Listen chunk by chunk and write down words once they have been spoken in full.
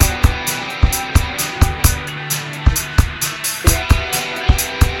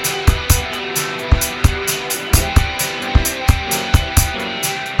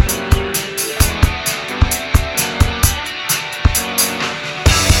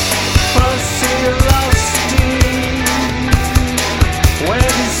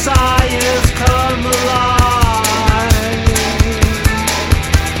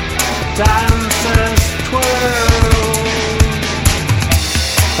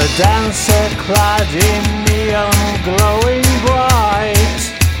A dancer clad in neon glowing bright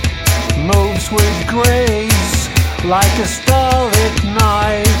moves with grace like a starlit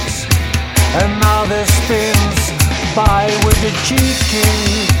night. Another spins by with a cheeky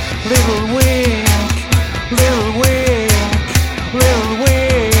little wink, little wink, little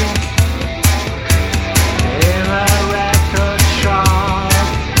wink. In a record shop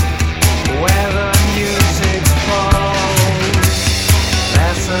where the music flows,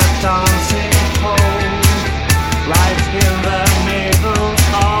 there's a dancing pole right in the middle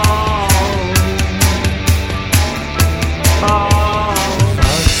of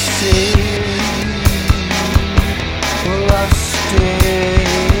Lusty, Lusty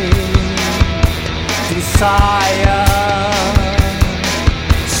desire,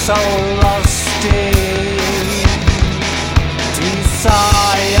 so lusty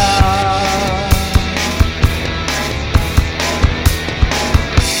desire.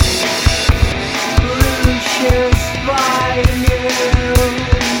 Lucius violin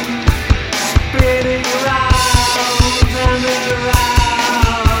spinning round and around,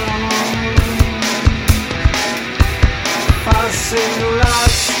 fussing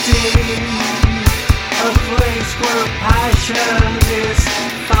Lusty, a place where passion is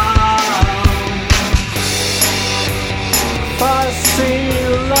found. Fussy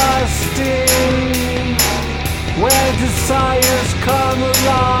Lusty, where desires come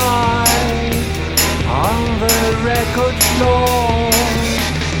alive. On the record floor,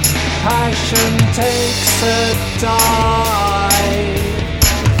 passion takes a dive.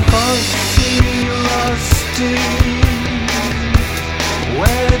 Fussy Lusty,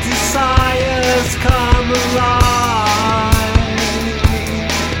 where desires come alive.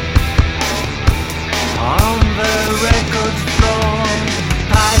 On the record floor,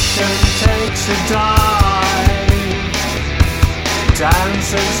 passion takes a dive.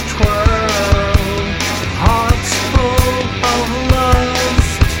 Dancers twirl, hearts full of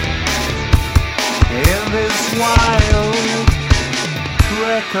lust. In this wild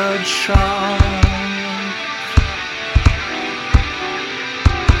record shop,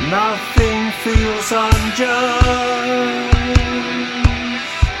 nothing feels unjust.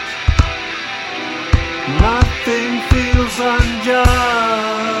 Nothing feels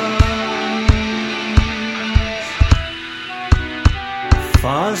unjust.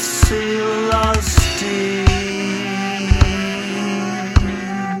 Fussy Lusty,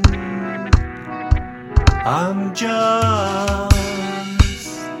 unjust,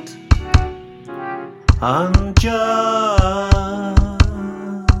 unjust,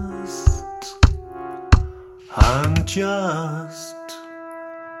 unjust.